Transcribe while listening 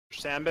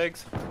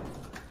sandbags.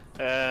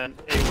 And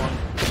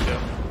A1. Yeah.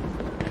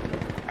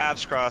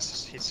 Abs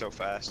cross. He's so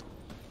fast.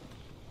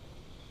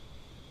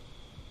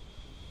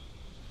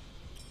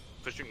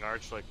 Pushing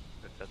arch like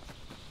that.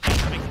 I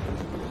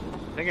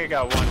think I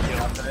got one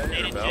kill.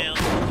 Nade in jail.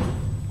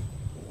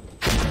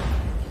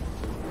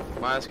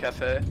 Minus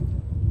cafe.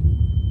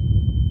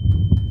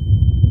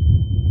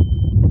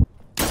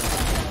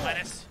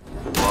 Minus.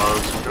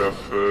 Minus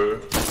cafe.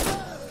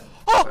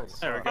 Oh!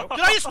 There we go. Did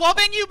I just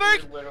wallbang you,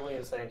 Berg? You're literally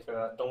insane for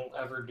that. Don't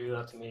ever do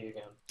that to me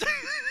again.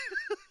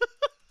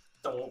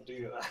 Don't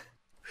do that.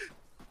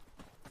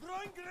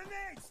 Throwing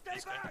grenades! Stay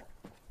back!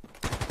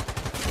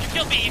 You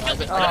killed me, you killed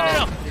me.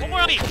 No. One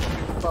more on me.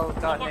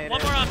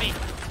 One more on me.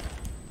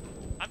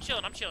 I'm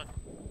chilling, I'm chilling.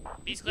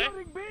 B's clear.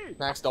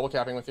 Max double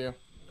capping with you.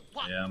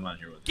 What? Yeah, I'm not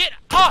here with Get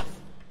off!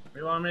 Where do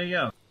you want me to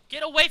go?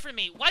 Get away from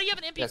me. Why do you have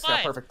an MP5? Yes,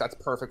 yeah, perfect. That's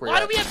perfect. Why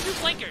do we have two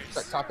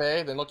flankers? Top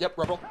A, then look. Yep,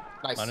 Rebel.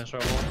 Nice. Minus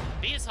Rebel.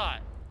 B is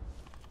hot.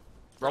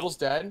 Rebel's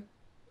dead.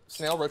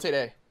 Snail, rotate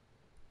A.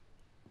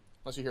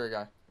 Unless you hear a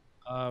guy.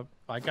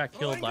 I got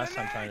killed last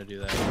time trying to do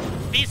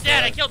that. B's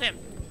dead, I killed him.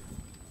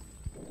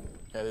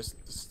 Yeah, just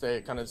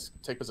stay, kind of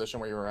take position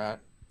where you were at.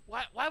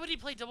 Why would he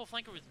play double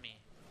flanker with me?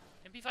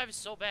 MP5 is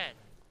so bad.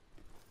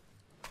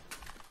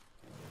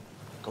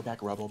 Go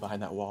back, Rebel,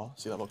 behind that wall.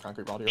 See that little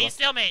concrete wall to your B left?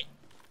 stalemate.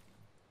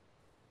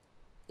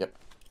 Yep.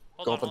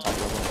 Hold Go on, up on top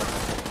of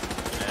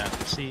Rebel.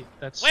 Yeah. See,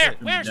 that's Where?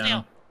 it. Where's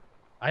Snail?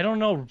 I don't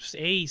know.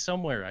 A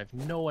somewhere. I have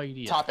no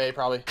idea. Top A,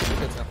 probably.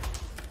 Good now.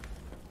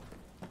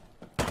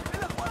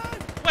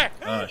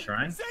 Where?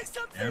 Shrine?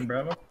 And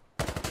Bravo?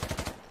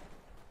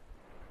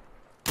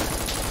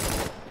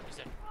 He's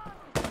dead.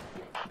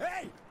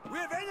 Hey! We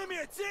have enemy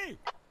at sea!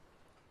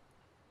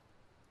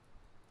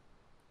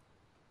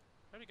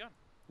 Where'd he go?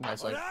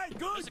 Nice, like. Alright,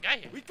 good! There's a guy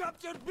here. We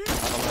captured B!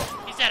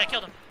 He's dead, I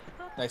killed him.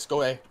 Nice,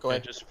 go A, go A.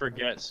 Just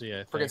forget C, I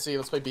think. Forget C,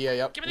 let's play BA,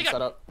 yep. Give me the gun.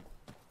 Set up.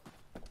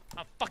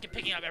 I'm fucking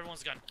picking up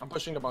everyone's gun. I'm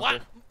pushing the bunker.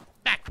 What?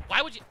 Mac,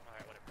 why would you...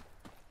 Alright,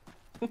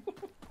 whatever.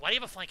 Why do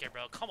you have a flanker,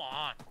 bro? Come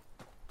on.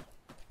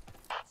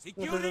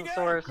 Securing A!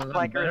 I'm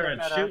better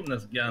at shooting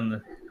this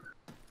gun.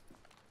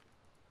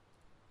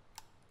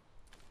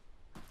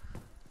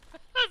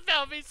 I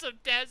found me some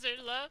desert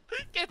love.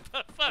 Get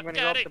the fuck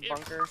out of here.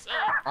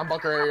 I'm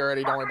bunker area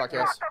already, don't worry about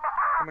chaos.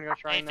 I'm gonna go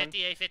try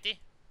A50, A50.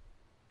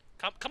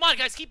 Come on,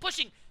 guys, keep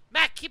pushing.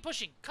 Mac, keep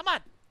pushing. Come on.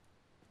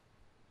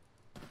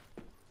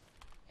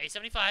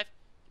 A75.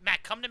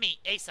 Mac, come to me.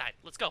 A side.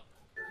 Let's go.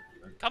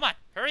 Come on.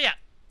 Hurry up.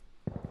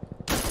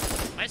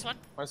 Nice one.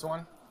 Nice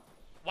one.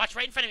 Watch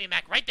right in front of me,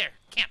 Mac. Right there.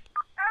 Camp.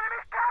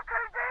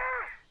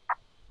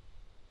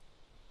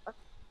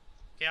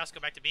 Chaos, go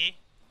back to B.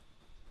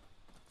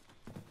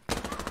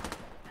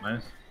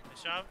 Nice.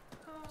 Nice job.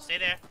 Stay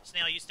there.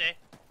 Snail, you stay.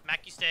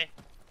 Mac, you stay.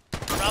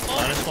 Rubble.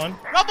 Minus one.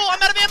 Rubble,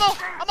 I'm out of ammo.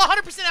 I'm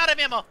 100% out of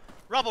ammo.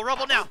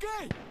 Rubble now.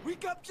 Okay! We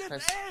captured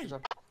Nice. A! Good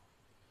job.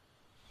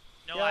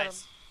 No Got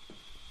eyes.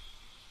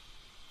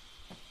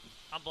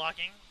 I'm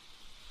blocking.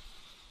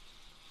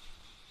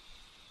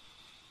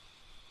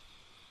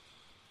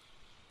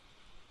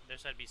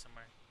 There's side B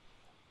somewhere.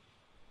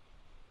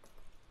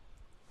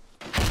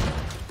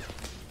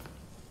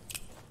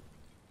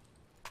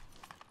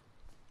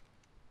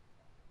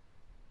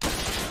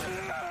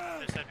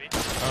 There's side B.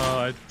 Oh,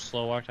 I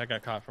slow walked. I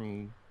got caught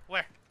from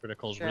Where?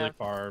 criticals Chef. really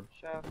far.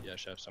 Chef. Yeah,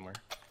 chef somewhere.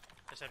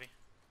 There's side B.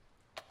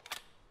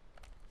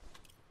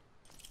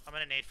 I'm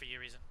gonna nade for you,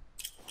 Reason.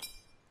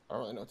 I don't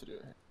really know what to do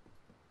here.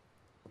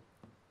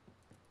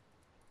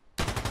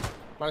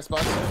 Minus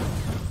bus.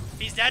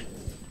 B's dead.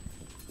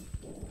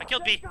 I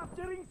killed B.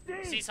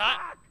 C's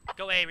hot.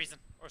 Go A, Reason.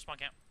 Or spawn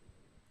camp.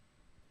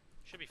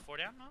 Should be 4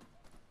 down, no?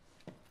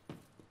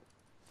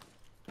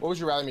 What would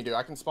you rather me do?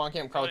 I can spawn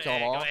camp and probably kill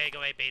them all.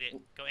 Go A, bait it.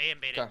 Go A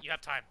and bait it. Okay. You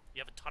have time.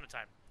 You have a ton of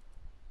time.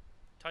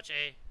 Touch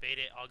A, bait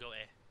it, I'll go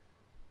A.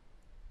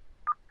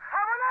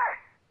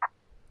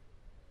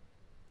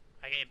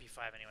 I get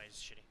MP5 anyways,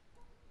 it's shitty.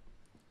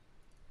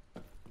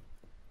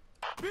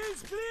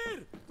 B's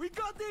clear! We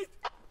got it!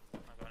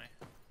 I'm going A.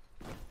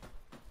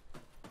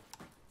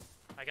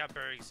 I got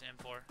Berg's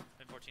M4,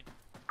 M14.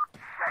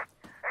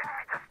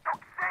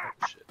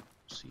 Oh, shit.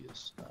 C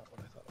is not what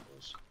I thought it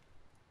was.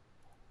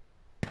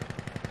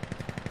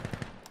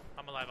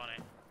 I'm alive on A.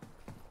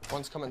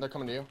 One's coming, they're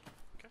coming to you.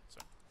 Okay, so.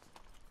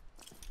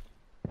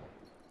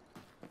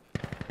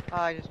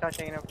 I just got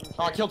taken out from the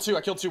Oh, I killed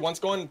two. One's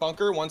going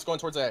bunker, one's going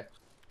towards A.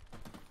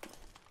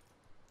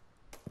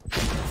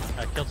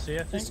 I killed C,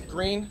 I He's think.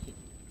 green.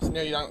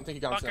 No, you don't think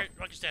you got him.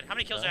 Bunker's dead. How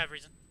many kills do I have,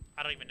 Reason?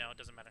 I don't even know, it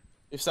doesn't matter.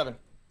 You have 7.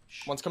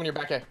 One's coming to your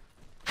back A.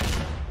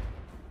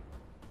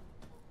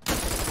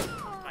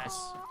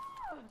 Nice.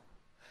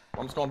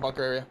 One's going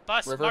bunker area.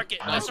 Bus, River. market,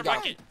 Nice, bus or you got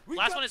market.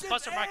 Last one is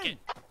bus or market.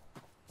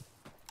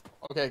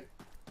 Okay,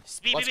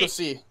 Speed let's BB. go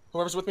C.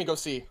 Whoever's with me, go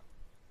C.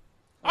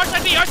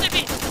 R-side B, R-side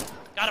B!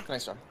 Got him.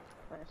 Nice job.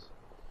 Nice.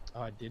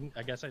 Oh, I didn't.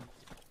 I guess I.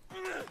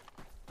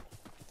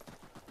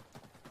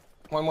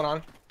 One went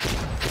on.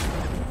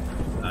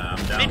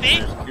 I'm down. Mid B?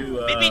 There's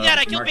two, Mid B dead,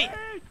 I killed market.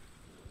 B.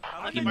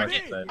 I'm looking Two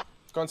market. market side.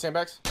 Go on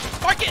sandbags.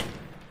 Market!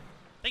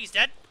 I think he's dead.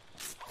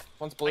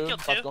 One's blue. killed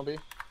Left two. going B.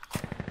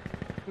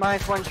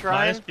 Minus one shrine.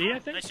 Minus B, I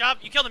think. Nice job.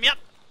 You killed him. Yep.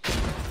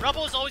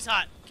 Rubble is always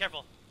hot.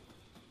 Careful.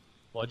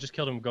 Well, I just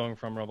killed him going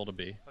from rubble to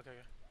B. Okay.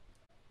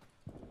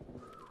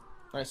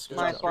 Nice. Good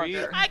Minus job. one.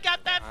 I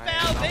got that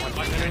foul,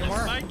 baby.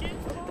 Mark it.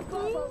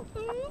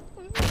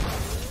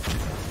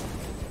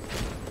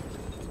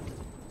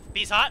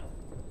 B's hot.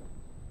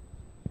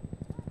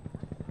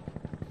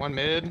 One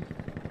mid.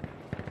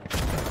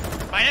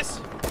 Minus.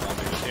 I'll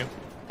be with you.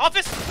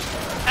 Office.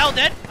 Hell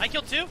dead. I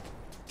killed two.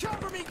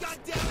 Cover me,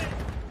 goddammit!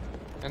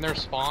 And their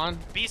spawn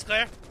B's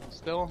clear.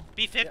 still.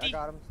 B Yeah, I 50.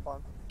 got him.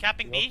 Spawn.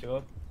 Capping B. Two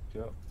up.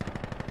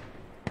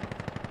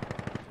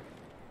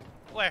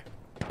 Where?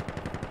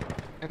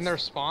 And their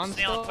spawn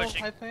Snail still,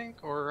 pushing. I think,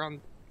 or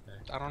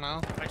I don't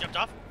know. I jumped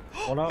off.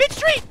 One up. Mid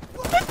street.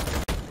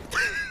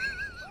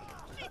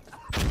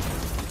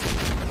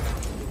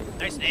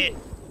 Nice nade.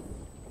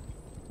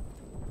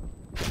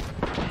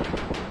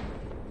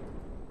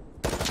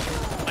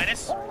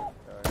 Minus.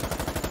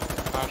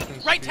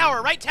 Caution Right speed.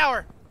 tower. Right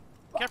tower.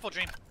 Careful,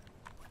 Dream.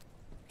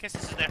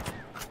 Kisses is there.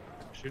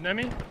 Shooting at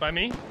me? By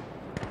me?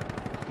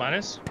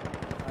 Minus.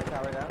 I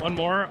tower down. One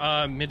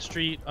more, mid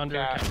street under.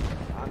 Cat.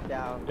 I'm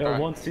down. Yeah,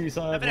 Alright. one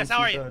seaside. Evidence, one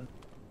how are you? seaside.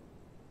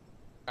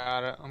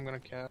 Got it. I'm gonna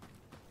cap.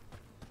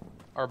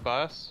 Our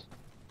bus.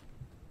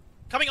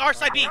 Coming R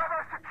side B.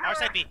 R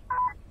side B.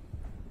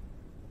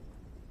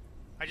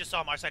 I just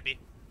saw him R side B.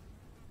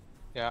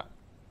 Yeah.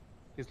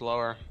 He's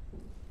lower.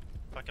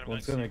 Fucking I'm going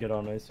One's C. gonna get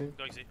on AC.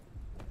 Going C.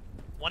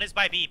 One is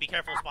by B. Be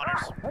careful,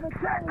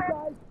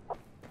 spawners.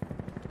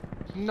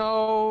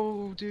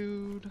 No,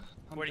 dude.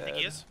 I'm Where do you think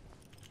he dead. is?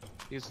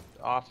 He's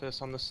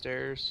office on the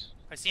stairs.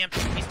 I see him.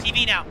 He's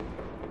TV now.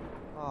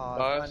 Oh,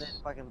 Bus. it's not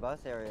in fucking bus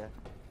area.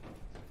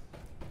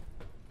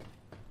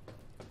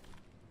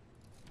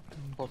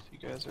 Both of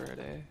you guys are at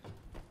A.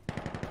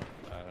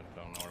 I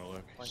don't know where to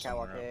look. One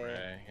Somewhere catwalk over A.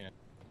 A, yeah.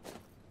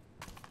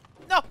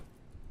 No.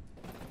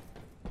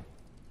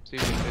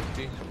 Season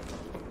 50.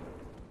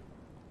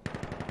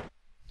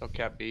 They'll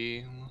cap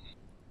B.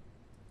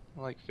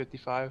 Like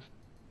 55.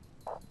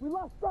 We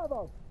lost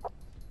Bravo!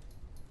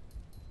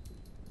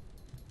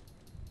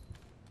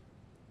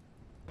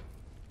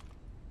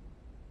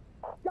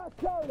 Got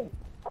Charlie!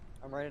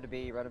 I'm ready to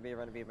be, ready to be,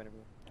 ready to be, ready to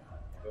be.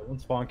 Got one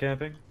spawn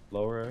camping.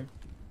 Lower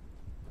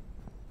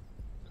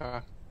A.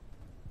 Okay.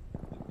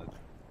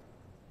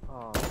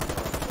 Oh.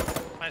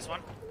 Minus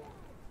one.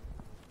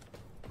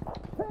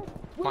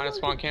 Minus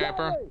spawn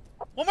camper.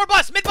 One more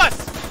bus. Mid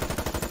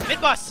bus.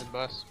 Mid bus. Mid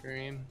bus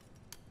scream.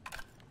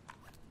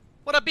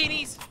 What up,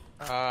 beanies?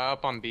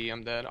 Up on B,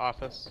 I'm dead.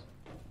 Office.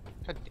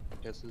 God damn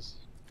kisses.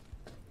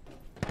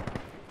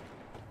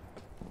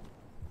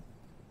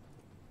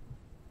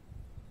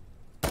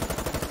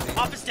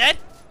 Office dead.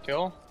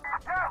 Kill.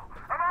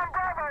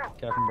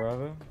 Captain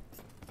Bravo.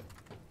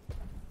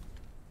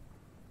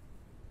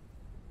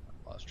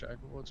 Lost track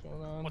of what's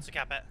going on. What's the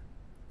cap at?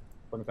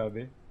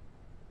 25B.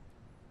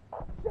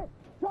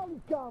 Charlie's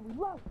gone,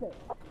 we lost it!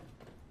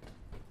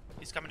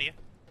 He's coming to you.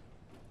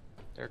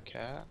 Their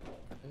cat.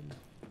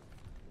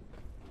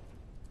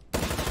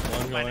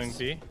 One going Minus.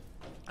 B.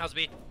 How's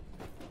B?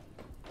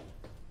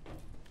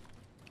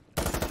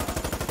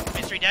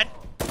 Mystery dead.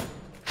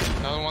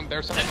 Another one.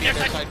 There's something Their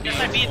their side- side B. their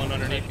side B. One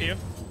underneath you.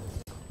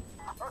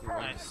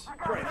 Nice.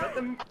 Right, let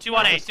them. 2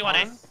 on A. 2 on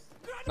A.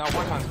 No, one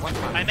time. One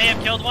time. I may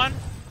have killed one.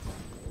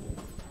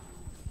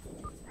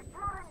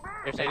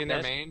 They're staying in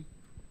their main.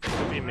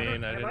 Could be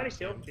main. I Have I didn't.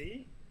 killed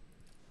B?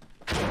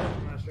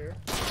 I'm not sure.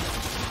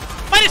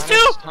 Minus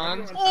 2.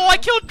 Tons. Oh, I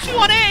killed 2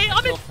 on A. I'm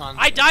in. Still tons.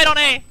 I died on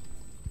A.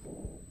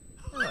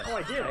 Oh,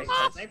 I did.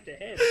 I sniped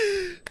ahead.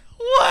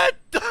 What?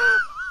 The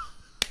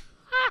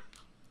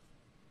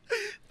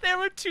There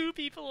were 2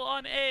 people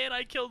on A, and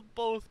I killed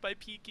both by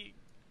peeking.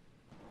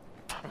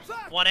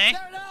 1 A.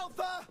 They're at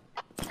Alpha!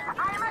 Oh,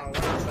 one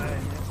outside.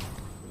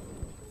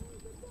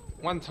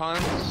 One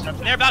tons.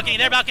 Their balcony.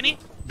 Their balcony.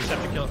 Just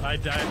have to kill. I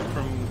died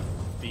from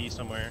B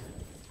somewhere.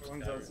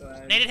 One's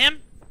outside. Naded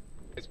him.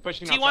 It's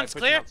pushing T1's outside.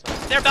 clear.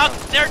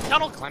 Outside. Their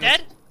tunnel Minus-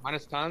 dead.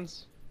 Minus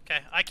tons. Okay,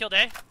 I killed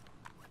A.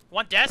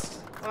 One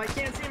desk. Oh, I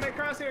can't see my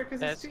crosshair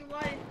because it's too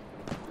light.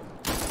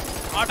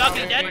 Our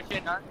balcony dead.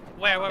 Pushing, huh?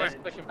 Where?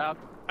 Pushing back.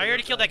 I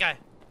already killed that guy.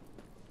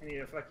 I need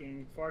a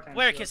fucking 4 times.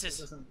 Where shield so kisses?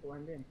 it doesn't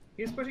blend in.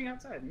 He was pushing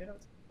outside, mid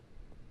outside.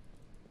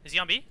 Is he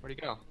on B? Where'd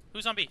he go?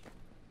 Who's on B?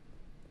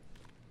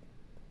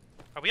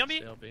 Are we on B?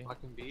 Stale B.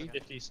 Fucking B.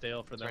 50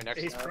 stale for He's them. right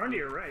next He's to front to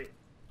your right.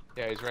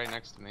 Yeah, he's right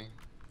next to me.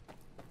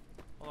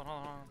 Hold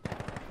on.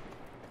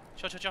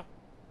 Chill.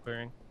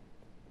 Clearing.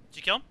 Did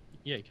you kill him?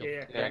 Yeah, he killed.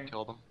 Yeah, Yeah, I yeah.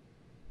 killed him.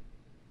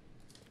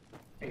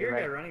 I hear a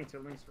guy Right. running to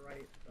Link's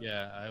right.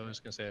 Yeah, I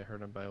was gonna say I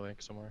heard him by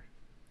lake somewhere.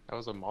 That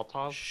was a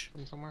Molotov Shh.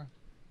 from somewhere.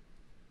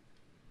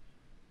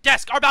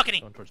 Desk. Our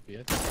balcony. Going towards B.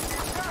 It.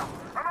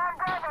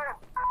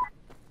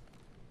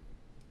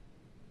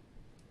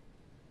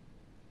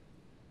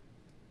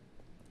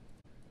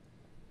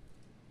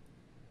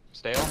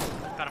 Stale.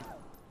 Got him.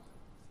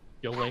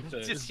 Yo, lake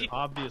Just is you-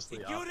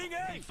 obviously up. Shooting You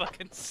A!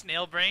 fucking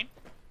snail brain.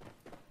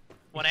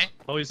 1 A.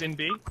 Oh, he's in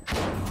B.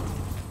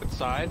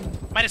 Side.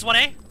 Minus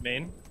 1A.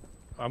 Main.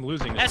 I'm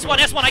losing. S1,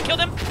 S1, I killed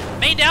him.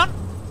 Main down.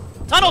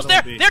 Tunnels,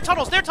 there. B. There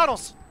tunnels, there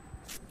tunnels.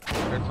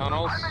 Their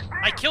tunnels.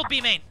 I killed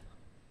B main.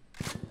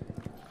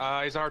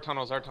 He's our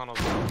tunnels, I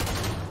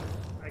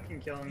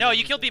can kill him. No,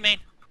 you killed B main.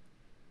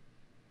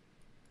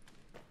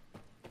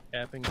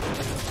 Capping. I'm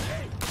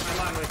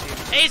on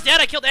with you. A's dead,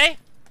 I killed A.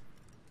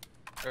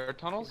 Their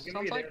tunnels, He's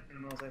gonna sounds be like? there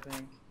tunnels, I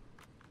think.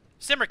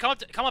 Simmer, come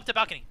up to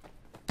balcony.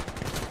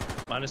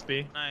 Minus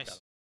B.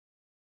 Nice.